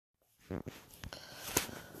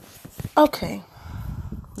Okay,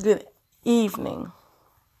 good evening.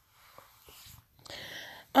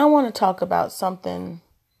 I want to talk about something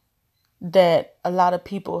that a lot of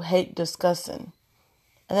people hate discussing,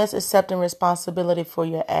 and that's accepting responsibility for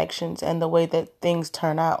your actions and the way that things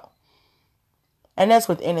turn out. And that's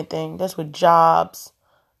with anything. That's with jobs.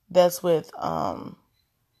 That's with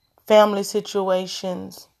family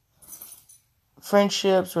situations,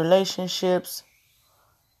 friendships, relationships,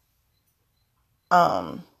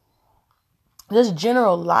 just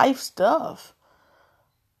general life stuff.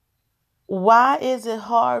 Why is it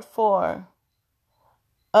hard for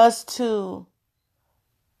us to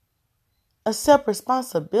accept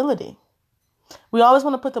responsibility? We always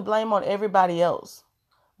want to put the blame on everybody else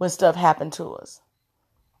when stuff happened to us.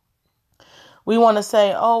 We want to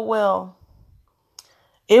say, oh, well,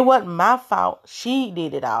 it wasn't my fault. She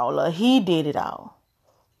did it all, or he did it all.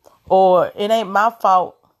 Or it ain't my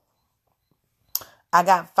fault. I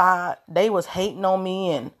got fired. They was hating on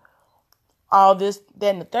me and all this,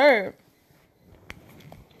 that, and the third.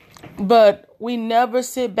 But we never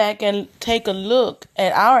sit back and take a look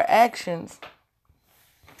at our actions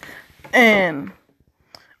and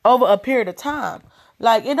over a period of time.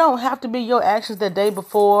 Like, it don't have to be your actions the day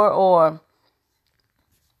before or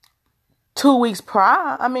 2 weeks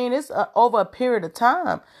prior. I mean, it's over a period of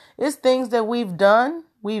time. It's things that we've done,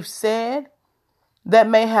 we've said, that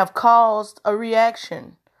may have caused a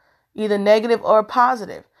reaction, either negative or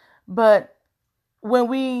positive. But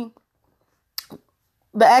when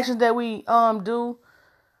the actions that we do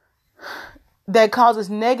that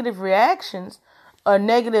causes negative reactions or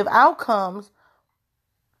negative outcomes,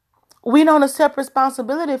 we don't accept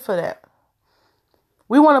responsibility for that.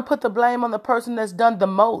 We want to put the blame on the person that's done the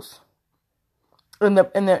most in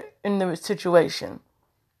the situation.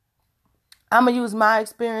 I'm gonna use my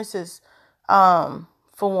experiences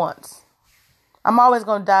for once. I'm always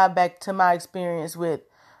gonna dive back to my experience with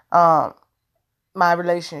my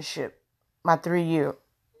relationship, my 3-year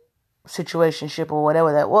situationship or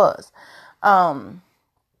whatever that was.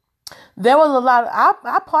 There was a lot.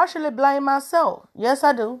 I partially blame myself. Yes,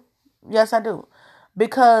 I do. Yes, I do,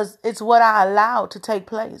 because it's what I allowed to take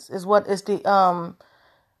place. It's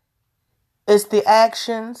the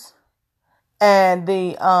actions and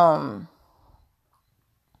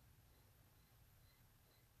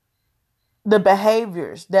the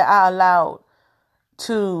behaviors that I allowed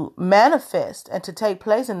to manifest and to take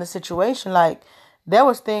place in the situation. Like, there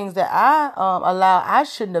was things that I allowed I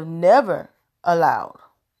shouldn't have never allowed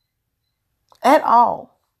at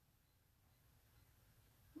all.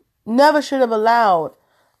 Never should have allowed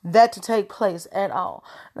that to take place at all.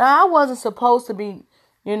 Now, I wasn't supposed to be,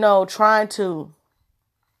 trying to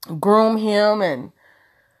groom him and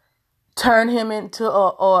turn him into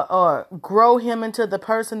or grow him into the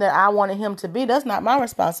person that I wanted him to be. That's not my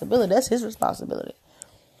responsibility. That's his responsibility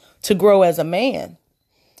to grow as a man.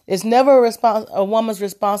 It's never a woman's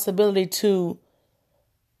responsibility to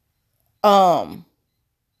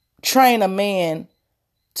train a man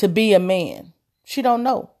to be a man. She don't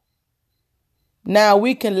know. Now,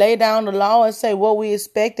 we can lay down the law and say what we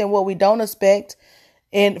expect and what we don't expect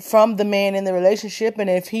from the man in the relationship. And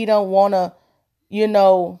if he don't want to,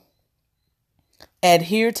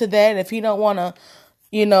 adhere to that, if he don't want to,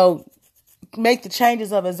 make the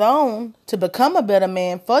changes of his own to become a better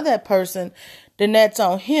man for that person, then that's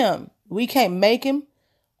on him. We can't make him.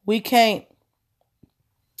 We can't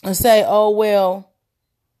say, oh, well,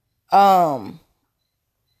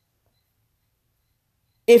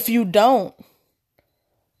 if you don't,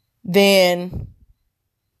 then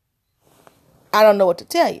I don't know what to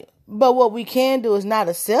tell you. But what we can do is not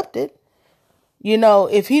accept it.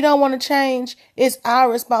 If he don't want to change, it's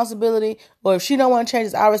our responsibility. Or if she don't want to change,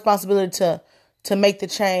 it's our responsibility to make the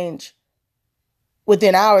change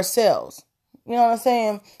within ourselves. You know what I'm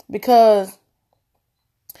saying? Because,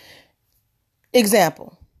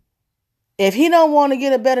 example, if he don't want to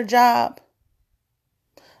get a better job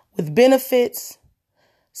with benefits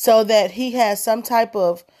so that he has some type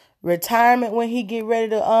of retirement when he get ready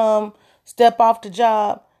to step off the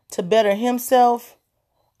job to better himself,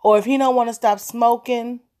 or if he don't want to stop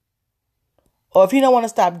smoking, or if he don't want to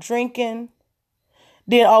stop drinking,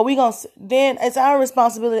 then it's our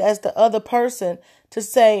responsibility as the other person to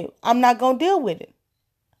say, I'm not going to deal with it.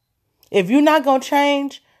 If you're not going to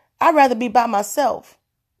change, I'd rather be by myself.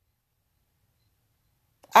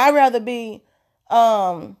 I'd rather be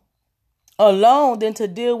alone than to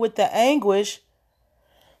deal with the anguish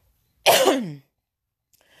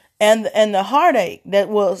and the heartache that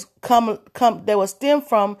was that was stem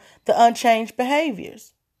from the unchanged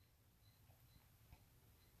behaviors.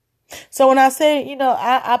 So when I say,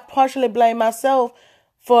 I partially blame myself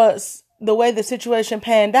for the way the situation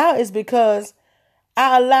panned out is because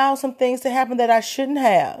I allowed some things to happen that I shouldn't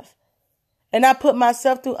have. And I put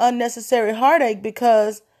myself through unnecessary heartache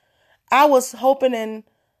because I was hoping and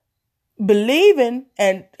believing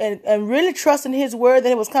and really trusting his word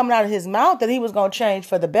that it was coming out of his mouth that he was going to change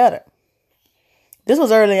for the better. This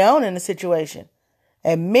was early on in the situation.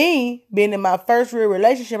 And me being in my first real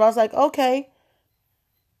relationship, I was like, okay,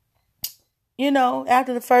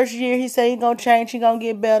 after the first year, he said he's going to change, he's going to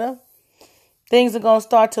get better. Things are going to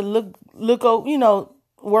start to look,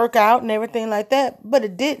 work out and everything like that. But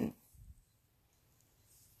it didn't.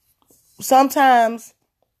 Sometimes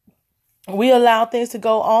we allow things to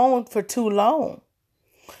go on for too long.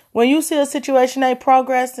 When you see a situation ain't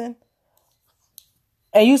progressing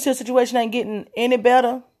and you see a situation ain't getting any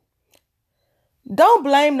better, don't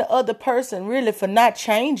blame the other person really for not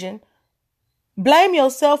changing. Blame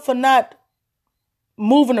yourself for not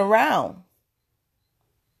moving around.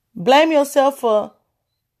 Blame yourself for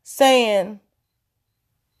saying,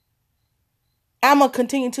 I'm going to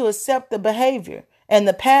continue to accept the behavior and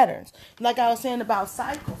the patterns. Like I was saying about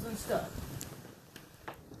cycles and stuff.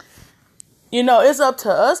 It's up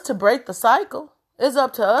to us to break the cycle. It's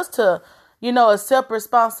up to us to, accept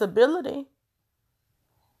responsibility.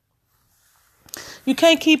 You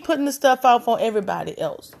can't keep putting the stuff off on everybody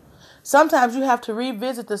else. Sometimes you have to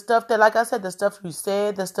revisit the stuff that, like I said, the stuff you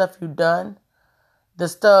said, the stuff you done, the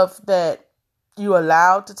stuff that you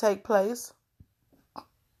allowed to take place.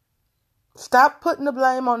 Stop putting the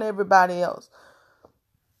blame on everybody else.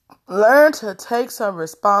 Learn to take some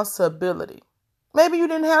responsibility. Maybe you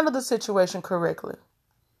didn't handle the situation correctly.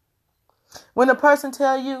 When a person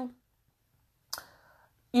tell you,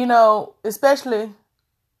 especially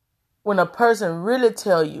when a person really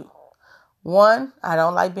tell you, 1, I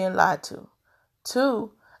don't like being lied to.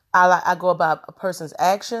 2, I go about a person's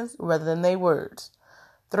actions rather than their words.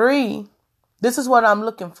 3, this is what I'm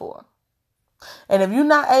looking for. And if you're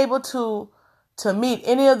not able to meet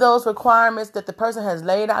any of those requirements that the person has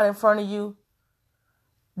laid out in front of you,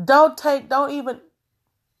 don't even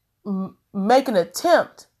make an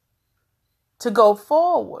attempt to go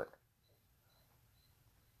forward.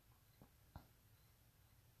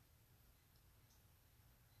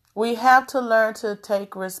 We have to learn to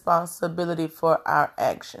take responsibility for our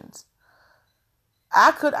actions.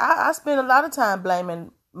 I spent a lot of time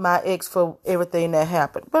blaming my ex for everything that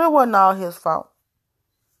happened, but it wasn't all his fault.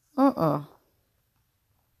 You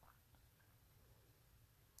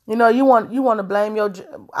want to blame your.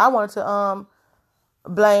 I wanted to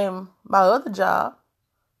blame my other job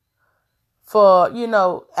for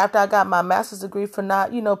after I got my master's degree for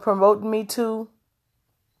not promoting me to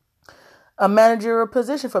a managerial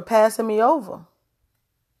position, for passing me over.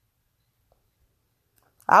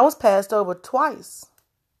 I was passed over twice.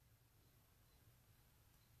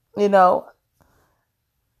 Why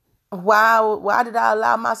did I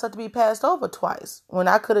allow myself to be passed over twice when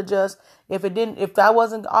I could have just, if I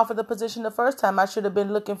wasn't offered the position the first time, I should have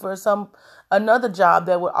been looking for another job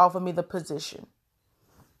that would offer me the position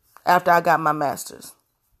after I got my master's.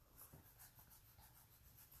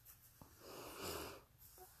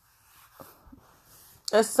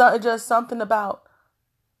 It's just something about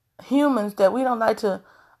humans that we don't like to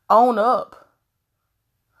own up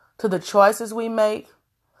to the choices we make,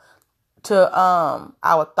 to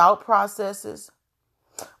our thought processes.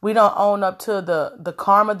 We don't own up to the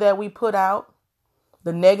karma that we put out,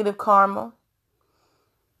 the negative karma.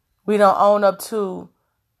 We don't own up to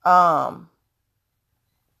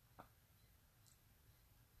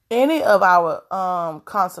any of our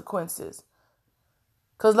consequences.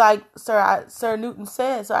 Because like Sir Newton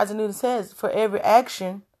says, Sir Isaac Newton says, for every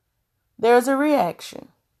action, there is a reaction.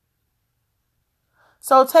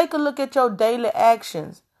 So take a look at your daily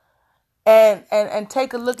actions and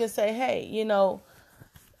take a look and say, hey,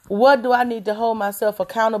 what do I need to hold myself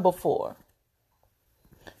accountable for?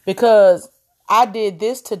 Because I did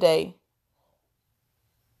this today.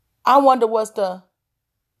 I wonder what's the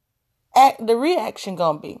reaction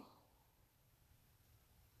gonna be.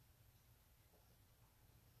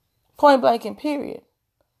 Point blank and period.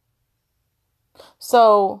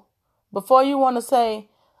 So before you want to say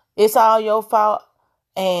it's all your fault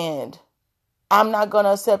and I'm not going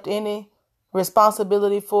to accept any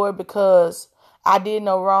responsibility for it because I did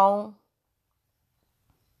no wrong,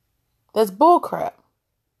 that's bullcrap.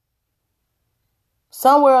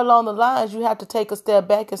 Somewhere along the lines, you have to take a step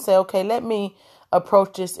back and say, okay, let me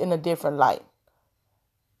approach this in a different light.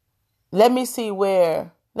 Let me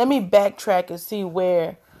backtrack and see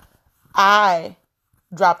where I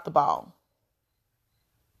dropped the ball.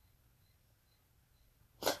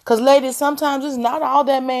 Because ladies, sometimes it's not all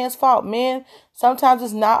that man's fault. Men, sometimes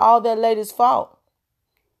it's not all that lady's fault.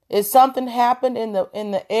 If something happened in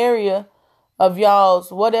the area of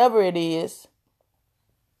y'all's whatever it is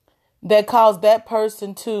that caused that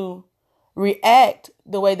person to react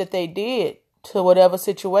the way that they did to whatever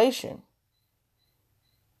situation.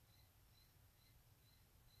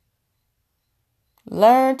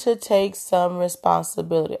 Learn to take some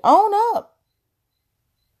responsibility. Own up.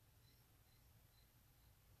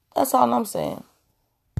 That's all I'm saying.